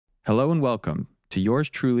Hello and welcome to yours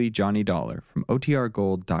truly, Johnny Dollar from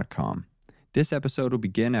OTRGold.com. This episode will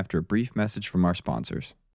begin after a brief message from our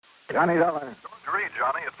sponsors. Johnny Dollar. George Reed,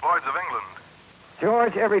 Johnny, at Floyd's of England.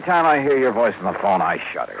 George, every time I hear your voice on the phone, I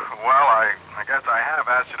shudder. Well, I guess I have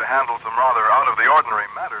asked you to handle some rather out-of-the-ordinary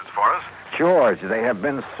matters for us. George, they have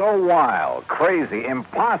been so wild, crazy,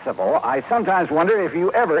 impossible, I sometimes wonder if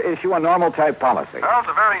you ever issue a normal-type policy. Well, it's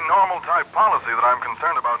a very normal-type policy that I'm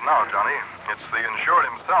concerned about now, Johnny. It's the insured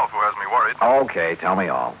himself who has me worried. Okay, tell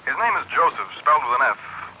me all. His name is Joseph, spelled with an F.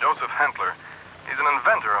 Joseph Hantler. He's an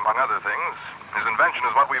inventor, among other things. His invention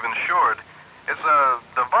is what we've insured. It's a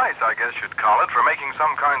device, I guess you'd call it, for making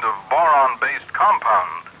some kind of boron-based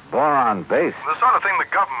compound. Boron-based? The sort of thing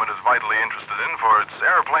the government is vitally interested in for its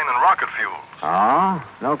airplane and rocket fuels. Oh?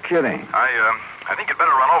 No kidding. I think you'd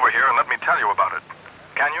better run over here and let me tell you about it.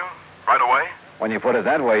 Can you? Right away? When you put it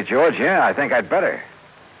that way, George, yeah, I think I'd better.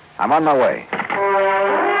 I'm on my way.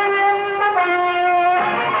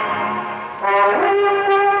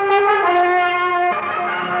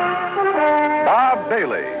 Bob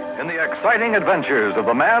Bailey in the exciting adventures of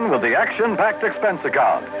the man with the action-packed expense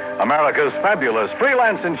account, America's fabulous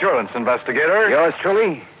freelance insurance investigator. Yours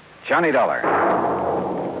truly, Johnny Dollar.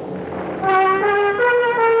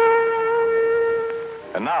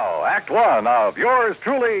 And now, Act One of yours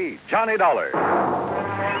truly, Johnny Dollar.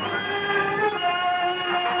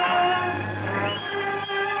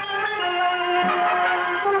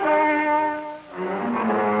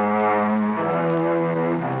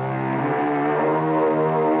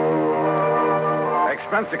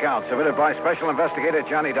 Expense account submitted by Special Investigator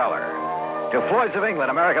Johnny Dollar to Floyd's of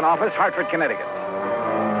England, American office, Hartford, Connecticut.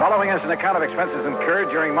 Following is an account of expenses incurred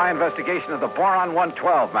during my investigation of the Boron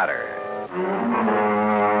 112 matter.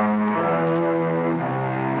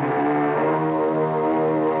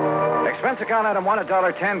 Expense account item 1,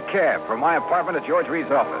 $1.10 cab from my apartment to George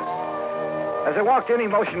Reed's office. As I walked in, he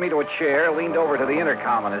motioned me to a chair, leaned over to the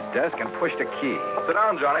intercom on his desk, and pushed a key. Sit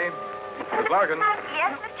down, Johnny. Miss Larkin.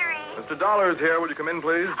 Yes, Mr. Reed. Mr. Dollar is here. Will you come in,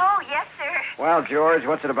 please? Oh, yes, sir. Well, George,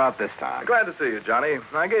 what's it about this time? Glad to see you, Johnny.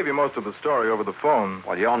 I gave you most of the story over the phone.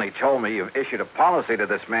 Well, you only told me you've issued a policy to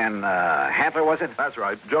this man, Hantler, was it? That's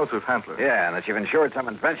right, Joseph Hantler. Yeah, and that you've insured some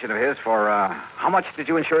invention of his for, how much did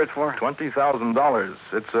you insure it for? $20,000.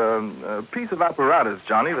 It's a piece of apparatus,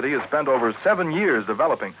 Johnny, that he has spent over 7 years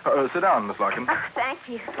developing. Sit down, Miss Larkin. Oh, thank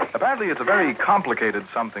you. Apparently, it's a very complicated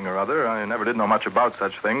something or other. I never did know much about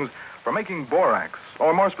such things. For making borax,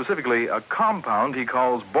 or more specifically, a compound he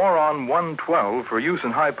calls boron 112 for use in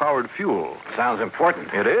high-powered fuel. Sounds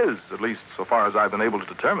important. It is, at least so far as I've been able to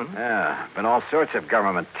determine. Yeah, been all sorts of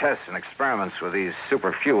government tests and experiments with these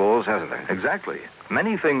super fuels, hasn't there? Exactly.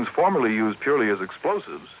 Many things formerly used purely as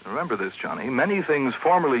explosives, remember this, Johnny, many things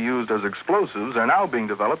formerly used as explosives are now being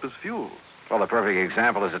developed as fuels. Well, the perfect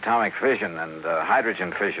example is atomic fission and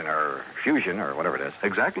hydrogen fission or fusion or whatever it is.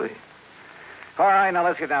 Exactly. All right, now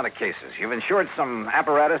let's get down to cases. You've insured some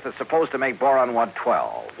apparatus that's supposed to make boron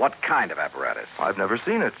 112. What kind of apparatus? I've never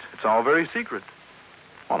seen it. It's all very secret.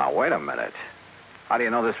 Well, now, wait a minute. How do you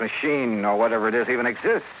know this machine or whatever it is even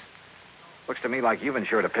exists? Looks to me like you've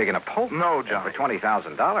insured a pig in a poke. No, Johnny. For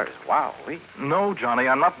 $20,000. Wow, Lee. No, Johnny,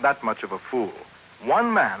 I'm not that much of a fool.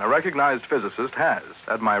 One man, a recognized physicist, has,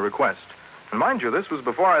 at my request. And mind you, this was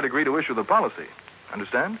before I'd agree to issue the policy.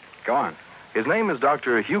 Understand? Go on. His name is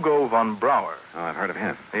Dr. Hugo von Brauer. Oh, I've heard of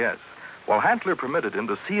him. Yes. Well, Hantler permitted him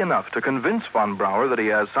to see enough to convince von Brauer that he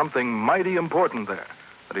has something mighty important there,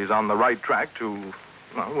 that he's on the right track to,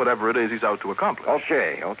 well, whatever it is he's out to accomplish.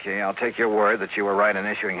 Okay. I'll take your word that you were right in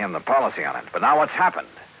issuing him the policy on it. But now what's happened?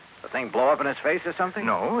 The thing blow up in his face or something?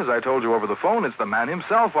 No, as I told you over the phone, it's the man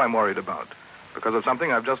himself I'm worried about, because of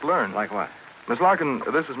something I've just learned. Like what? Miss Larkin,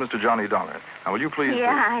 this is Mr. Johnny Dollar. Now, will you please...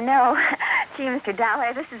 Yeah, I know. Gee, Mr.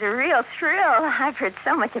 Dollar, this is a real thrill. I've heard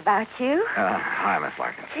so much about you. Hi, Miss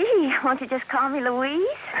Larkin. Gee, won't you just call me Louise?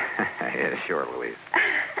 Yeah, sure, Louise.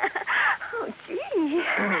 Oh, gee.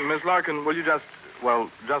 Miss Larkin, will you just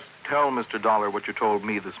tell Mr. Dollar what you told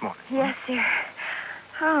me this morning? Yes, sir.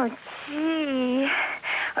 Oh, gee.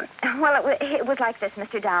 Well, it was like this,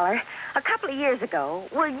 Mr. Dollar. A couple of years ago,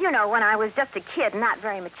 well, you know, when I was just a kid, not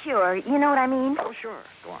very mature, you know what I mean? Oh, sure.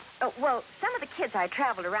 Go on. Well, some of the kids I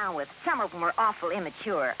traveled around with, some of them were awful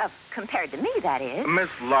immature, compared to me, that is. Miss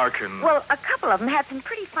Larkin. Well, a couple of them had some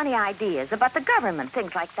pretty funny ideas about the government,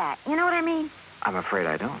 things like that. You know what I mean? I'm afraid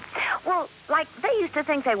I don't. Well, like, they used to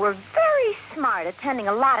think they were very smart attending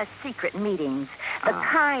a lot of secret meetings. The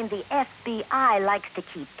kind the FBI likes to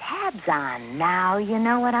keep tabs on. Now, you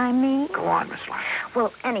know what I mean? Go on, Miss Larkin.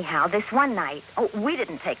 Well, anyhow, this one night, we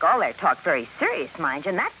didn't take all their talk very serious, mind you,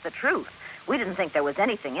 and that's the truth. We didn't think there was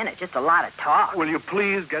anything in it, just a lot of talk. Will you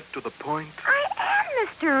please get to the point? I am,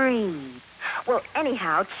 Mr. Reed. Well,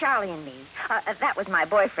 anyhow, Charlie and me, that was my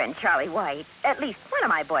boyfriend, Charlie White. At least one of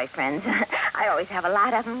my boyfriends. I always have a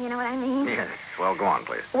lot of them, you know what I mean? Yes. Well, go on,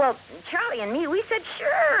 please. Well, Charlie and me, we said,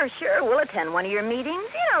 sure, we'll attend one of your meetings.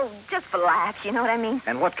 Just for laughs, you know what I mean?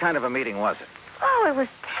 And what kind of a meeting was it? Oh, it was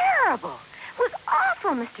terrible. It was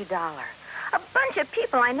awful, Mr. Dollar. A bunch of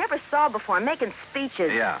people I never saw before making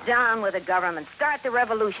speeches. Yeah. Down with the government, start the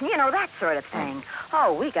revolution, that sort of thing.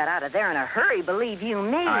 Oh, we got out of there in a hurry, believe you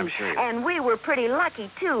me. I'm sure. And we were pretty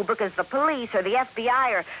lucky, too, because the police or the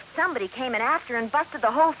FBI or somebody came in after and busted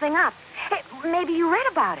the whole thing up. Hey, maybe you read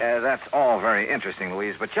about it. That's all very interesting,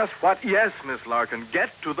 Louise, but just what... Yes, Miss Larkin, get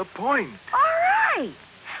to the point. All right.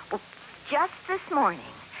 Well, just this morning,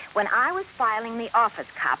 when I was filing the office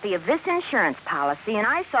copy of this insurance policy and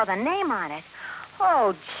I saw the name on it,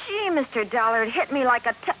 oh, gee, Mr. Dollar, it hit me like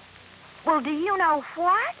a... Well, do you know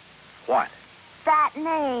what? What? That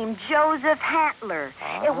name, Joseph Hantler.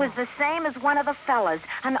 Oh. It was the same as one of the fellas,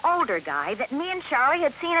 an older guy that me and Charlie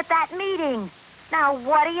had seen at that meeting. Now,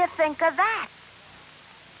 what do you think of that?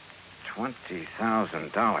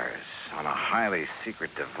 $20,000 on a highly secret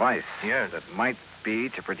device. Yes. That might be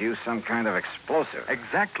to produce some kind of explosive.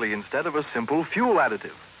 Exactly, instead of a simple fuel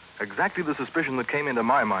additive. Exactly the suspicion that came into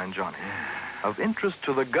my mind, Johnny. Of interest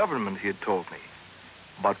to the government, he had told me.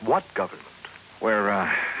 But what government?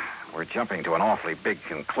 We're jumping to an awfully big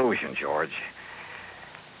conclusion, George.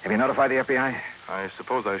 Have you notified the FBI? I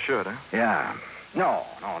suppose I should, eh? Yeah. No,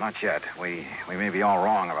 not yet. We may be all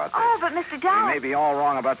wrong about this. Oh, but Mr. Dollar... We may be all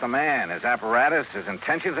wrong about the man, his apparatus, his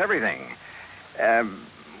intentions, everything.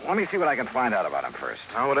 Let me see what I can find out about him first.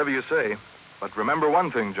 Now, whatever you say. But remember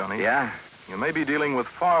one thing, Johnny. Yeah? You may be dealing with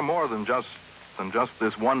far more than just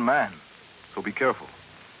this one man. So be careful.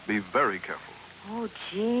 Be very careful. Oh,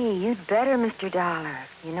 gee, you'd better, Mr. Dollar.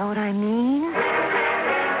 You know what I mean?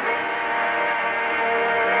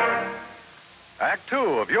 Act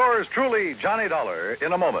two of yours truly, Johnny Dollar,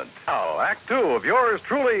 in a moment. Now, Act two of yours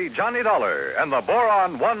truly, Johnny Dollar, and the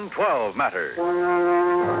Boron 112 matter.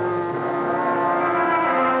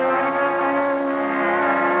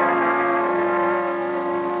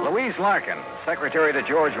 Louise Larkin, secretary to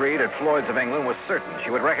George Reed at Floyd's of England, was certain she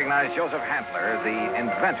would recognize Joseph Hantler, the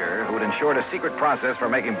inventor who had ensured a secret process for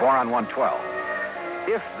making Boron 112.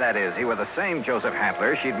 If, that is, he were the same Joseph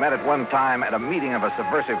Hantler she'd met at one time at a meeting of a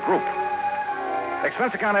subversive group.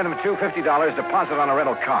 Expense account item 2, $50, deposit on a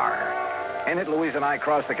rental car. In it, Louise and I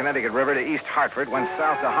crossed the Connecticut River to East Hartford, went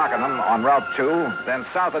south to Hockenham on Route 2, then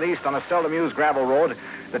south and east on a seldom used gravel road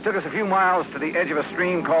that took us a few miles to the edge of a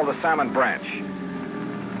stream called the Salmon Branch.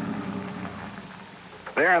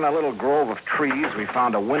 There in a little grove of trees, we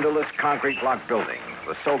found a windowless concrete block building,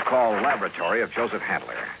 the so-called laboratory of Joseph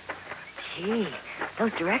Hantler. Gee,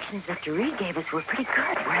 those directions Mr. Reed gave us were pretty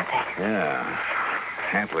good, weren't they? Yeah.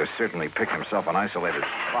 Hantler certainly picked himself an isolated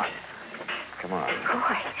spot. Come on.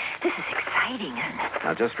 Boy, this is exciting, isn't it?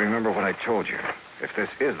 Now, just remember what I told you. If this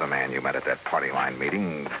is the man you met at that party line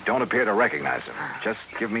meeting, don't appear to recognize him. Just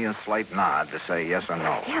give me a slight nod to say yes or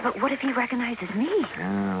no. Yeah, but what if he recognizes me?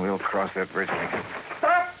 Yeah, we'll cross that bridge when we get...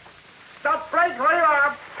 Stop right where you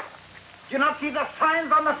are. Do you not see the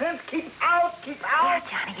signs on the fence? Keep out, keep Yeah, out.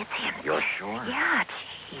 Johnny, it's him. You're sure? Yeah,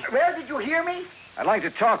 gee. Where did you hear me? I'd like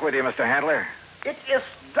to talk with you, Mr. Hantler. It is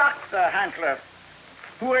Dr. Hantler.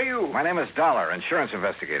 Who are you? My name is Dollar, insurance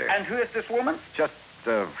investigator. And who is this woman? Just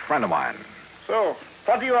a friend of mine. So,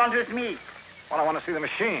 what do you want with me? Well, I want to see the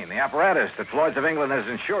machine, the apparatus that Floyd's of England has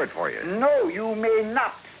insured for you. No, you may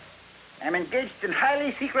not. I'm engaged in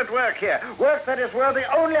highly secret work here. Work that is worthy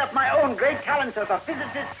only of my own great talents as a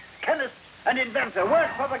physicist, chemist, and inventor.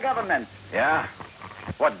 Work for the government. Yeah?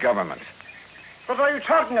 What government? What are you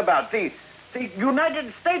talking about? The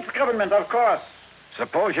United States government, of course.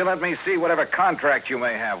 Suppose you let me see whatever contract you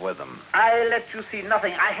may have with them. I let you see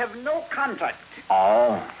nothing. I have no contract.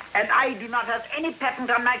 Oh? And I do not have any patent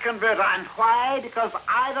on my converter. And why? Because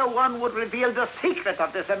either one would reveal the secret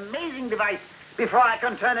of this amazing device before I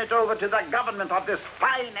can turn it over to the government of this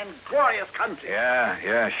fine and glorious country.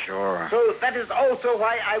 Yeah, sure. So that is also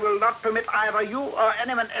why I will not permit either you or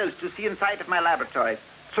anyone else to see inside of my laboratory.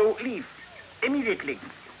 So leave. Immediately.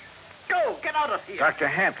 Go. Get out of here. Dr.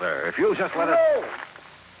 Hantler, if you'll just let us... No.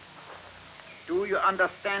 Do you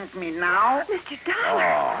understand me now? Mr. Dollar.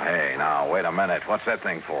 Oh, hey, now, wait a minute. What's that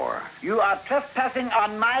thing for? You are trespassing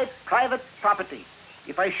on my private property.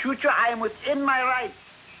 If I shoot you, I am within my rights.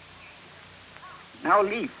 Now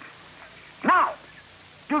leave. Now!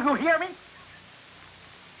 Do you hear me?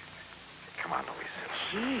 Come on, Louise.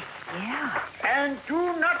 Gee, yeah. And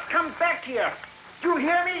do not come back here. You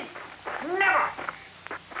hear me? Never!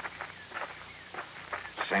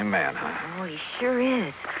 Same man, huh? Oh, he sure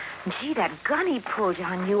is. Gee, that gun he pulled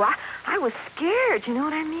on you, I was scared, you know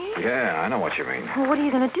what I mean? Yeah, I know what you mean. Well, what are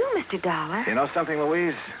you going to do, Mr. Dollar? You know something,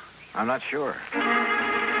 Louise? I'm not sure.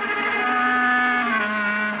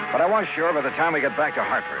 But I was sure by the time we got back to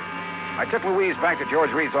Hartford. I took Louise back to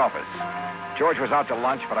George Reed's office. George was out to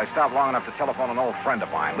lunch, but I stopped long enough to telephone an old friend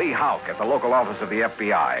of mine, Lee Houck, at the local office of the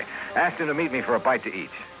FBI. Asked him to meet me for a bite to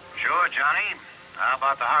eat. Sure, Johnny. How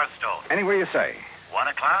about the Hearthstone? Anywhere you say. 1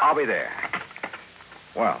 o'clock? I'll be there.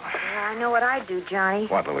 Well. Yeah, I know what I'd do, Johnny.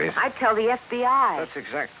 What, Louise? I'd tell the FBI. That's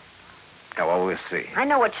exact. Yeah, well, we'll see. I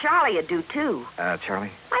know what Charlie would do, too.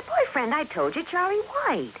 Charlie? My boyfriend, I told you, Charlie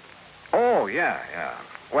White. Oh, yeah.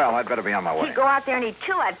 Well, I'd better be on my way. He'd go out there and he'd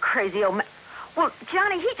kill that crazy old man. Well,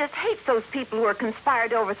 Johnny, he just hates those people who are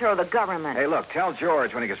conspired to overthrow the government. Hey, look, tell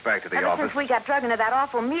George when he gets back to the Ever office. since we got drug into that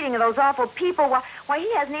awful meeting of those awful people, why, he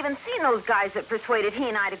hasn't even seen those guys that persuaded he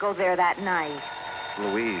and I to go there that night.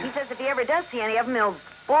 Louise. He says if he ever does see any of them,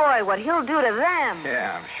 boy, what he'll do to them.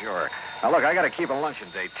 Yeah, I'm sure. Now, look, I got to keep a luncheon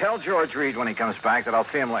date. Tell George Reed when he comes back that I'll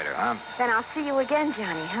see him later, huh? Then I'll see you again,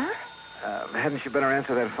 Johnny, huh? Hadn't you better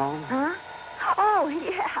answer that phone? Huh? Oh,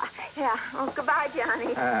 yeah. Oh, goodbye,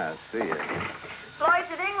 Johnny. See you.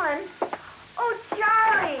 Lloyd's in England. Oh,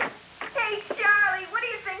 Charlie. Hey, Charlie, what do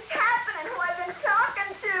you think's happening? Who I've been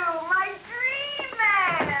talking to? My dream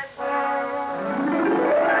man.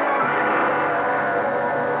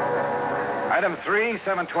 Item 3,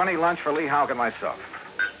 7:20, lunch for Lee Houck and myself.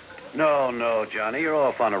 No, Johnny. You're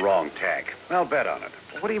off on the wrong tack. I'll bet on it.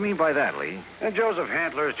 What do you mean by that, Lee? And Joseph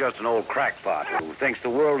Hantler is just an old crackpot who thinks the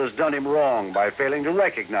world has done him wrong by failing to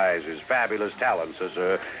recognize his fabulous talents as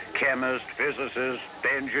a chemist, physicist,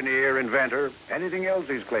 engineer, inventor, anything else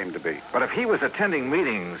he's claimed to be. But if he was attending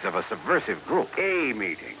meetings of a subversive group... A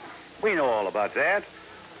meeting. We know all about that.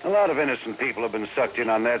 A lot of innocent people have been sucked in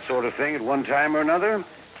on that sort of thing at one time or another.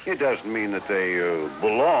 It doesn't mean that they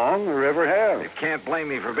belong or ever have. You can't blame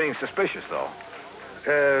me for being suspicious, though.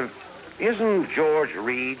 Isn't George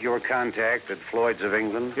Reed your contact at Floyd's of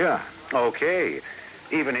England? Yeah. Okay.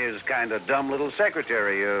 Even his kind of dumb little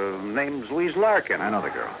secretary, name's Louise Larkin. I know the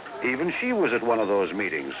girl. Even she was at one of those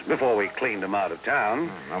meetings before we cleaned him out of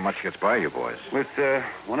town. Not much gets by you boys. With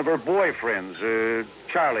one of her boyfriends,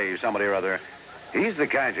 Charlie somebody or other. He's the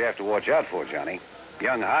kind you have to watch out for, Johnny.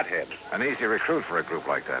 Young hothead. An easy recruit for a group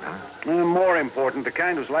like that, huh? More important, the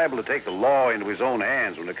kind who's liable to take the law into his own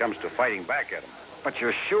hands when it comes to fighting back at him. But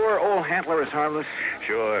you're sure old Hantler is harmless?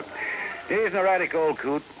 Sure. He's an erratic old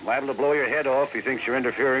coot, liable to blow your head off if he thinks you're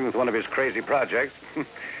interfering with one of his crazy projects.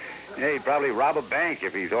 Yeah, he'd probably rob a bank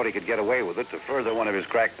if he thought he could get away with it to further one of his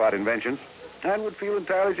crackpot inventions, and would feel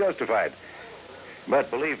entirely justified.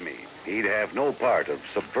 But believe me, he'd have no part of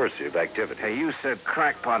subversive activity. Hey, you said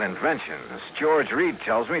crackpot inventions. George Reed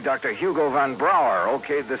tells me Dr. Hugo von Brauer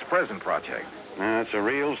okayed this present project. That's a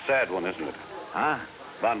real sad one, isn't it? Huh?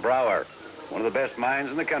 Von Brauer, one of the best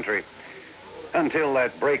minds in the country. Until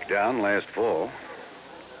that breakdown last fall.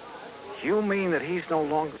 You mean that he's no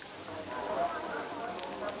longer...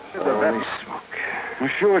 Holy smoke. Well,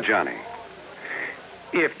 sure, Johnny.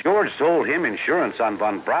 If George sold him insurance on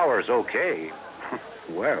Von Brauer's okay,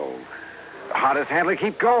 well... How does Handley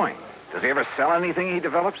keep going? Does he ever sell anything he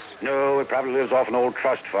develops? No, he probably lives off an old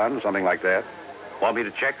trust fund, something like that. Want me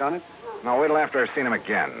to check on it? No, wait till after I've seen him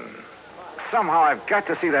again. Somehow I've got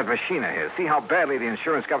to see that machine of his, see how badly the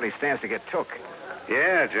insurance company stands to get took.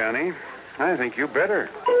 Yeah, Johnny. I think you better.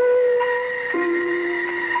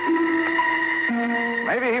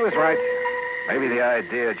 Maybe he was right. Maybe the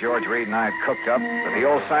idea George Reed and I had cooked up, that the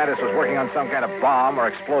old scientist was working on some kind of bomb or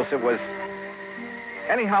explosive, was...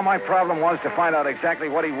 Anyhow, my problem was to find out exactly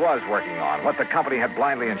what he was working on, what the company had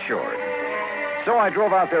blindly insured. So I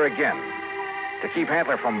drove out there again. To keep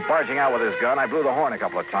Hantler from barging out with his gun, I blew the horn a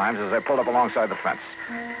couple of times as I pulled up alongside the fence.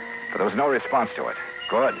 But there was no response to it.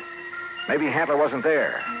 Good. Maybe Hantler wasn't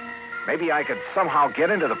there. Maybe I could somehow get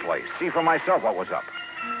into the place, see for myself what was up.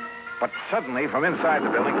 But suddenly, from inside the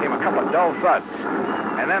building came a couple of dull thuds.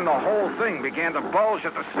 And then the whole thing began to bulge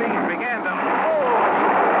at the seams, began to... Oh!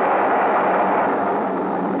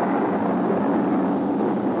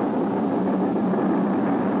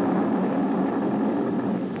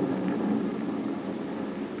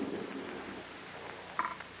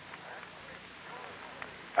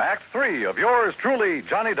 Act 3 of yours truly,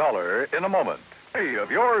 Johnny Dollar, in a moment. 3 of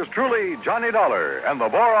yours truly, Johnny Dollar, and the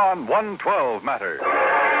Boron 112 matter.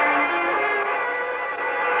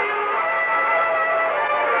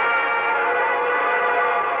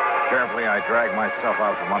 Carefully, I dragged myself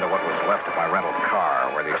out from under what was left of my rental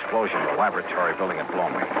car, where the explosion of the laboratory building had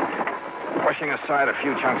blown me. pushing aside a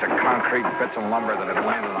few chunks of concrete, bits of lumber that had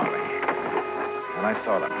landed on me. And I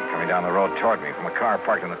saw them coming down the road toward me from a car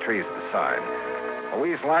parked in the trees at the side.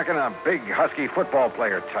 Louise Larkin, a big, husky football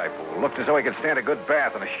player type who looked as though he could stand a good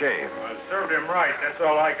bath and a shave. Well, served him right. That's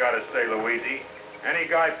all I got to say, Louise. Any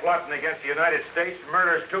guy plotting against the United States,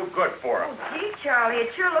 murder's too good for him. Oh, gee, Charlie,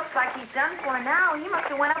 it sure looks like he's done for now. He must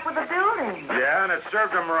have went up with the building. Yeah, and it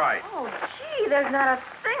served him right. Oh, gee, there's not a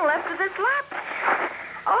thing left of this lap.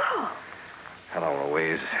 Oh, Hello,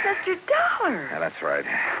 Louise. Mr. Dollar. Yeah, that's right.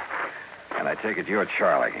 And I take it you're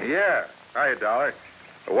Charlie. Yeah. Hiya, Dollar.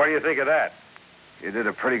 What do you think of that? You did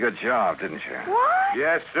a pretty good job, didn't you? What?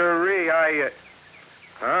 Yes, sirree.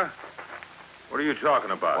 Huh? What are you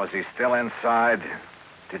talking about? Was he still inside?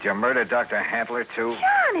 Did you murder Dr. Hantler, too?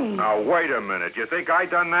 Johnny. Now, wait a minute. You think I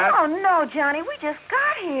done that? Oh, no, Johnny. We just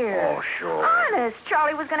got here. Oh, sure. Honest.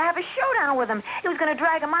 Charlie was going to have a showdown with him. He was going to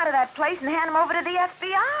drag him out of that place and hand him over to the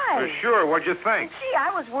FBI. Sure. What'd you think? Gee, I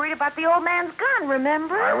was worried about the old man's gun,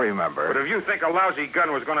 remember? I remember. But if you think a lousy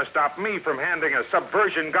gun was going to stop me from handing a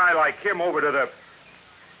subversion guy like him over to the...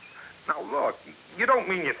 Now, look, you don't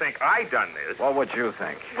mean you think I done this. What would you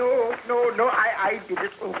think? No, I did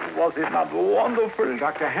it. Oh, was it not wonderful?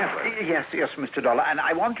 Dr. Hantler. Yes, Mr. Dollar, and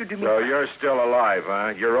I want you to meet... So you're still alive,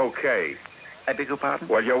 huh? You're okay. I beg your pardon?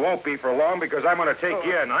 Well, you won't be for long because I'm going to take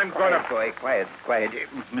you in. I'm going to... Quiet.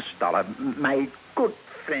 Mr. Dollar, my good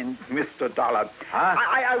friend, Mr. Dollar. Huh?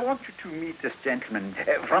 I want you to meet this gentleman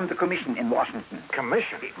from the commission in Washington.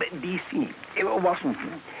 Commission? D.C.,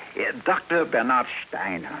 Washington. Dr. Bernard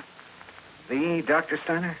Steiner. The Dr.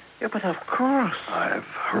 Steiner? Yeah, but of course. I've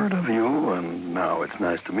heard of you, and now it's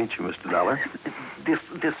nice to meet you, Mr. Dollar.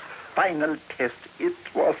 This final test, it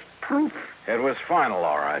was proof. It was final,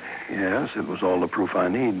 all right. Yes, it was all the proof I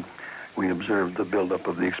need. We observed the buildup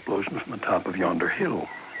of the explosion from the top of yonder hill.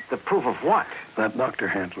 The proof of what? That Dr.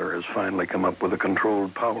 Hantler has finally come up with a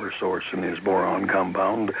controlled power source in his boron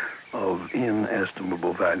compound of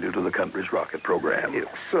inestimable value to the country's rocket program.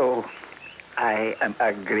 So, I am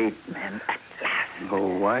a great man at last.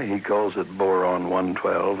 Though why he calls it boron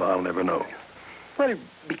 112, I'll never know. Well,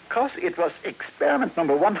 because it was experiment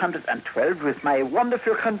number 112 with my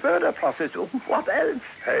wonderful converter process. What else?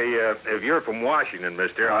 Hey, if you're from Washington,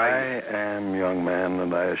 mister, I am, young man,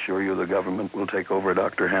 and I assure you the government will take over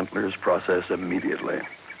Dr. Hantler's process immediately.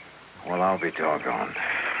 Well, I'll be doggone.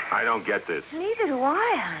 I don't get this. Neither do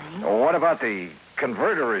I, honey. Well, what about the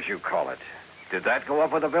converter, as you call it? Did that go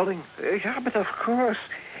up with the building? Yeah, but of course.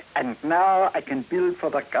 And now I can build for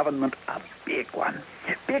the government a big one.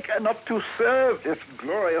 Big enough to serve this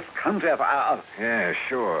glorious country of ours. Yeah,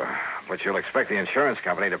 sure. But you'll expect the insurance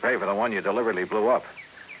company to pay for the one you deliberately blew up.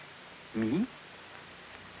 Me?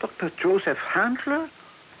 Dr. Joseph Hantler?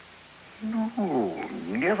 No,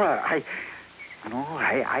 never. I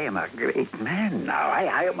am a great man now.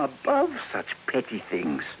 I am above such petty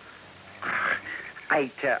things.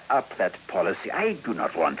 I tear up that policy. I do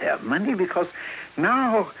not want their money because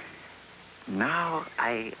now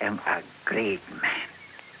I am a great man.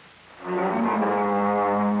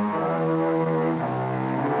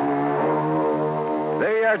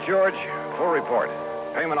 There you are, George. Full report.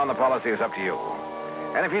 Payment on the policy is up to you.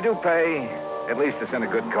 And if you do pay, at least it's in a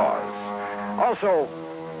good cause. Also,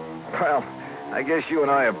 well, I guess you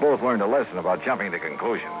and I have both learned a lesson about jumping to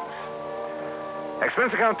conclusions.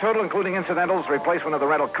 Expense account total, including incidentals, replacement of the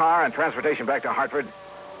rental car, and transportation back to Hartford,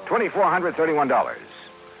 $2,431.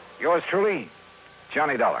 Yours truly,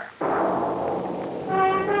 Johnny Dollar.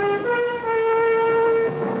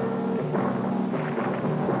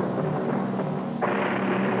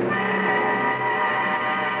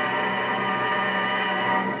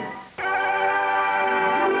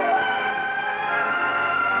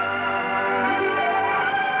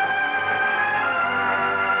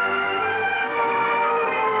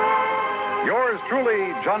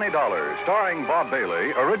 Truly, Johnny Dollar, starring Bob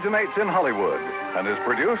Bailey, originates in Hollywood and is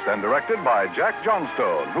produced and directed by Jack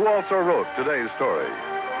Johnstone, who also wrote today's story.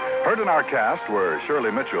 Heard in our cast were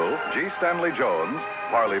Shirley Mitchell, G. Stanley Jones,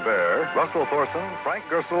 Parley Bear, Russell Thorson, Frank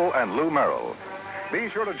Gersel, and Lou Merrill. Be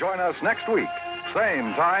sure to join us next week,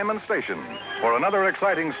 same time and station, for another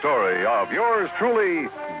exciting story of yours truly,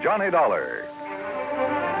 Johnny Dollar.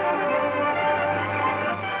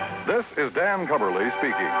 This is Dan Cubberly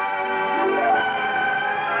speaking.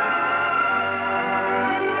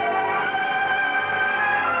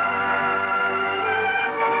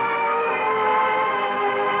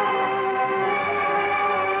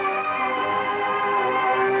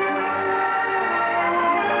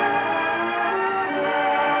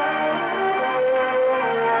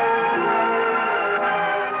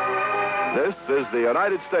 This is the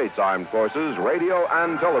United States Armed Forces Radio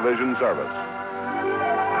and Television Service.